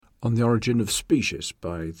On the Origin of Species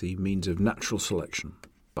by the Means of Natural Selection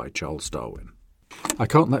by Charles Darwin. I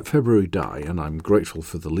can't let February die, and I'm grateful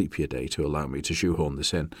for the leap year day to allow me to shoehorn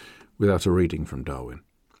this in, without a reading from Darwin.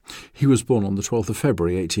 He was born on the 12th of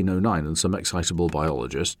February 1809, and some excitable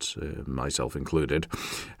biologists, myself included,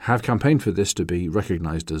 have campaigned for this to be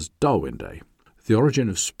recognised as Darwin Day. The Origin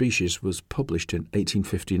of Species was published in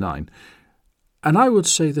 1859, and I would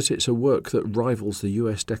say that it's a work that rivals the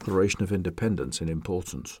US Declaration of Independence in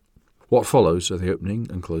importance. What follows are the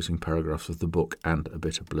opening and closing paragraphs of the book, and a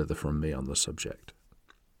bit of blither from me on the subject.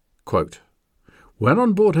 Quote, "When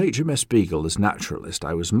on board HMS Beagle as naturalist,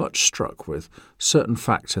 I was much struck with certain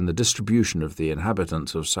facts in the distribution of the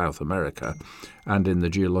inhabitants of South America and in the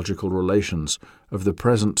geological relations of the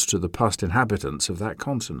present to the past inhabitants of that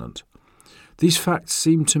continent. These facts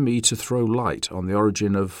seem to me to throw light on the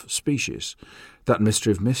origin of species, that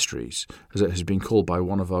mystery of mysteries, as it has been called by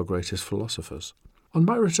one of our greatest philosophers. On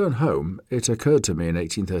my return home, it occurred to me in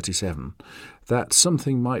 1837 that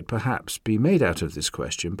something might perhaps be made out of this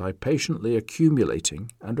question by patiently accumulating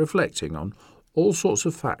and reflecting on all sorts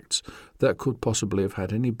of facts that could possibly have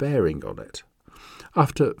had any bearing on it.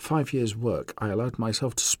 After 5 years' work, I allowed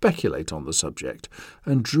myself to speculate on the subject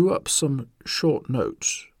and drew up some short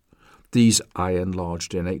notes. These I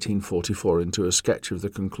enlarged in 1844 into a sketch of the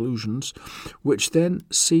conclusions, which then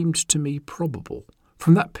seemed to me probable.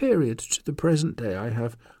 From that period to the present day I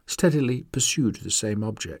have steadily pursued the same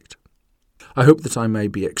object. I hope that I may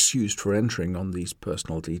be excused for entering on these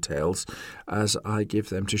personal details, as I give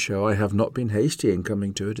them to show I have not been hasty in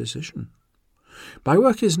coming to a decision. My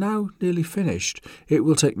work is now nearly finished. It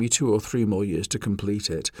will take me 2 or 3 more years to complete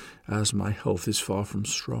it, as my health is far from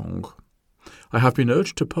strong. I have been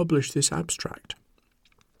urged to publish this abstract.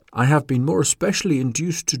 I have been more especially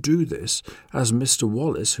induced to do this, as Mr.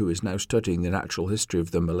 Wallace, who is now studying the natural history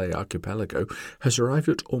of the Malay archipelago, has arrived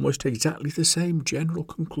at almost exactly the same general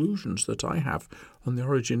conclusions that I have on the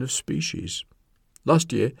origin of species.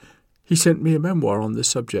 Last year, he sent me a memoir on this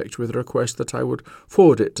subject with a request that I would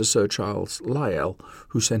forward it to Sir Charles Lyell,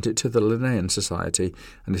 who sent it to the Linnean Society,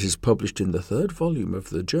 and it is published in the 3rd volume of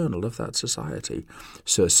the journal of that society.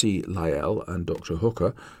 Sir C. Lyell and Dr.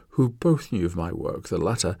 Hooker, who both knew of my work, the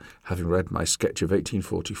latter, having read my sketch of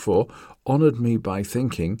 1844, honoured me by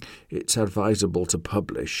thinking it's advisable to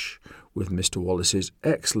publish, with Mr. Wallace's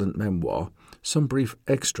excellent memoir, some brief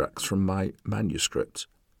extracts from my manuscripts."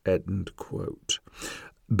 End quote.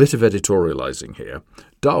 Bit of editorialising here.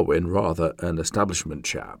 Darwin, rather an establishment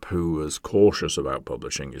chap who was cautious about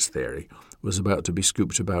publishing his theory, was about to be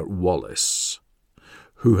scooped about Wallace,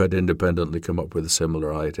 who had independently come up with a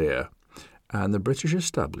similar idea. And the British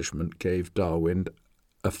establishment gave Darwin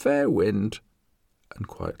a fair wind and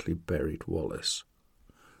quietly buried Wallace.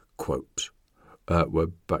 Quote, we're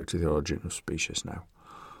back to the origin of species now.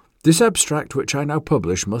 "This abstract which I now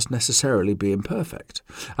publish must necessarily be imperfect.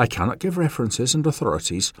 I cannot give references and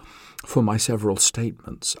authorities for my several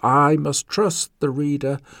statements. I must trust the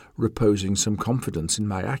reader, reposing some confidence in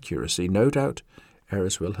my accuracy. No doubt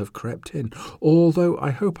errors will have crept in, although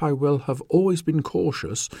I hope I will have always been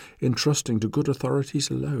cautious in trusting to good authorities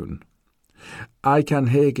alone. I can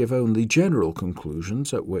here give only general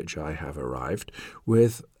conclusions at which I have arrived,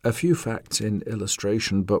 with a few facts in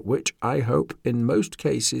illustration, but which I hope in most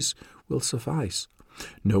cases will suffice.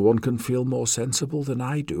 No one can feel more sensible than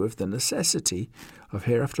I do of the necessity of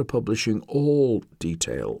hereafter publishing all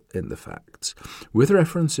detail in the facts, with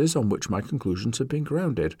references on which my conclusions have been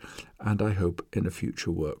grounded, and I hope in a future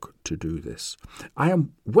work to do this. I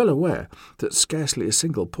am well aware that scarcely a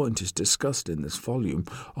single point is discussed in this volume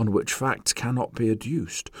on which facts cannot be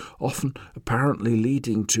adduced, often apparently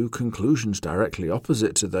leading to conclusions directly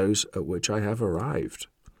opposite to those at which I have arrived.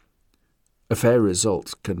 A fair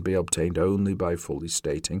result can be obtained only by fully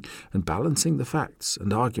stating and balancing the facts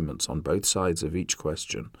and arguments on both sides of each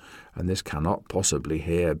question, and this cannot possibly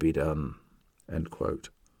here be done." End quote.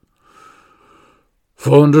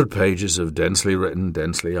 400 pages of densely written,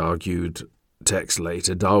 densely argued text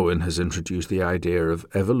later, Darwin has introduced the idea of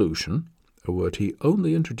evolution, a word he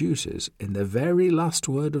only introduces in the very last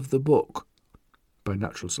word of the book, by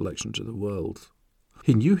natural selection to the world.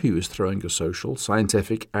 He knew he was throwing a social,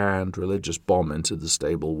 scientific and religious bomb into the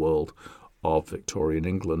stable world of Victorian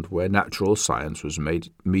England, where natural science was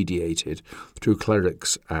mediated through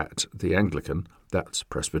clerics at the Anglican, that's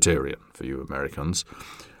Presbyterian for you Americans,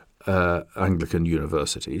 Anglican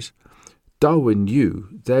universities. Darwin knew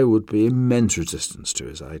there would be immense resistance to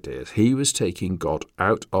his ideas. He was taking God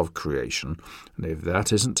out of creation, and if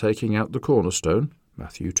that isn't taking out the cornerstone,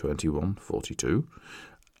 Matthew 21:42,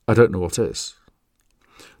 I don't know what is.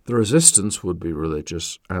 The resistance would be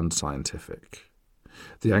religious and scientific.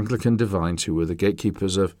 The Anglican divines who were the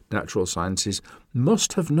gatekeepers of natural sciences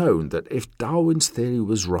must have known that if Darwin's theory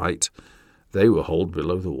was right, they were hauled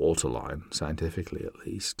below the waterline, scientifically at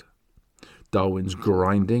least. Darwin's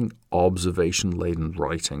grinding, observation-laden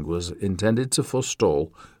writing was intended to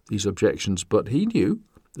forestall these objections, but he knew,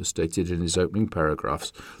 as stated in his opening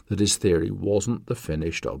paragraphs, that his theory wasn't the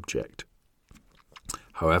finished object.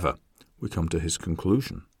 However, we come to his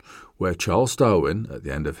conclusion, where Charles Darwin, at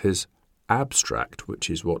the end of his abstract, which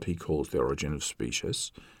is what he calls The Origin of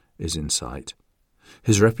Species, is in sight.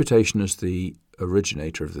 His reputation as the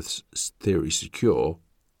originator of this theory secure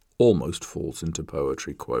almost falls into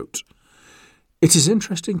poetry. Quote, "It is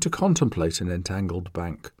interesting to contemplate an entangled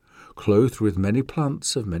bank, clothed with many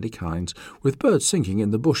plants of many kinds, with birds singing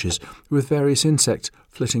in the bushes, with various insects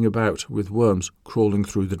flitting about, with worms crawling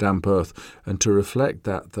through the damp earth, and to reflect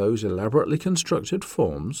that those elaborately constructed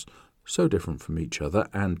forms, so different from each other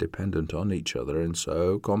and dependent on each other in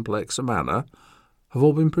so complex a manner, have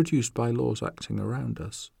all been produced by laws acting around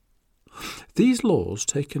us. These laws,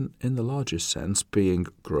 taken in the largest sense, being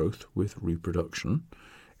growth with reproduction,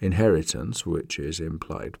 inheritance, which is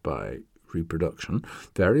implied by reproduction,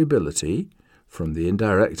 variability from the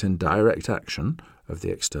indirect and direct action of the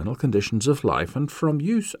external conditions of life, and from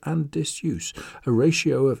use and disuse, a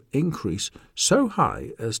ratio of increase so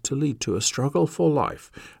high as to lead to a struggle for life,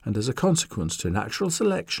 and as a consequence to natural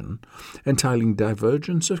selection, entailing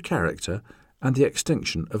divergence of character and the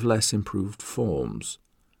extinction of less improved forms.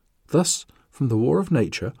 Thus, from the war of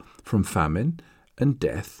nature, from famine and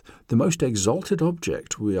death, the most exalted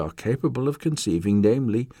object we are capable of conceiving,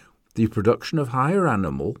 namely, the production of higher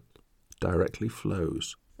animal, directly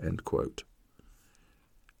flows." End quote.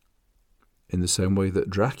 In the same way that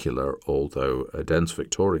Dracula, although a dense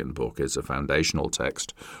Victorian book, is a foundational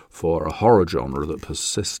text for a horror genre that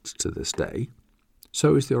persists to this day,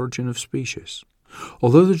 so is The Origin of Species.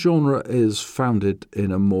 Although the genre is founded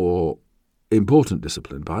in a more important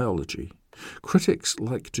discipline, biology, critics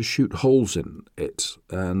like to shoot holes in it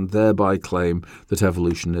and thereby claim that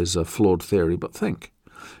evolution is a flawed theory. But think,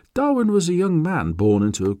 Darwin was a young man born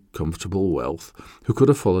into comfortable wealth who could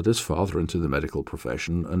have followed his father into the medical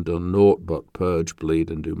profession and done naught but purge,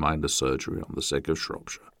 bleed and do minor surgery on the sick of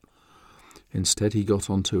Shropshire. Instead, he got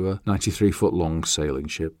onto a 93-foot-long sailing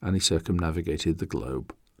ship and he circumnavigated the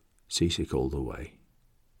globe, seasick all the way.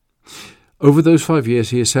 Over those 5 years,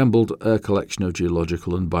 he assembled a collection of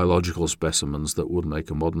geological and biological specimens that would make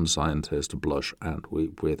a modern scientist blush and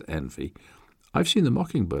weep with envy. I've seen the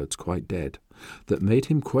mockingbirds quite dead, that made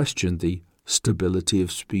him question the stability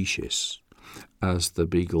of species, as the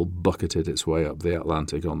Beagle bucketed its way up the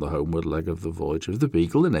Atlantic on the homeward leg of the voyage of the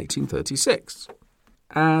Beagle in 1836.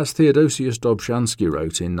 As Theodosius Dobzhansky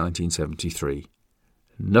wrote in 1973,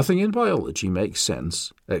 "Nothing in biology makes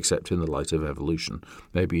sense except in the light of evolution."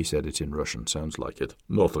 Maybe he said it in Russian, sounds like it.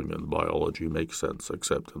 "Nothing in biology makes sense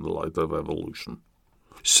except in the light of evolution."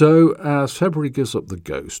 So, as February gives up the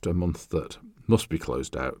ghost, a month that must be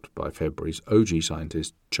closed out by February's OG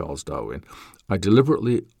scientist Charles Darwin, I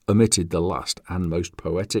deliberately omitted the last and most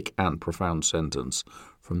poetic and profound sentence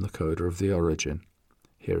from the coda of The Origin.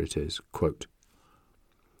 Here it is, quote,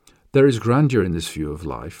 "There is grandeur in this view of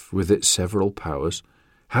life, with its several powers,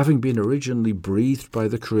 having been originally breathed by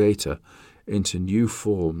the Creator into new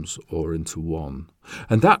forms or into one,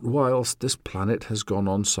 and that whilst this planet has gone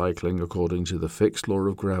on cycling according to the fixed law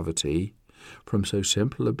of gravity, from so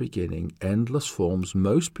simple a beginning, endless forms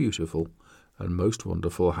most beautiful and most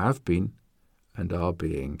wonderful have been and are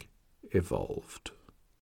being evolved."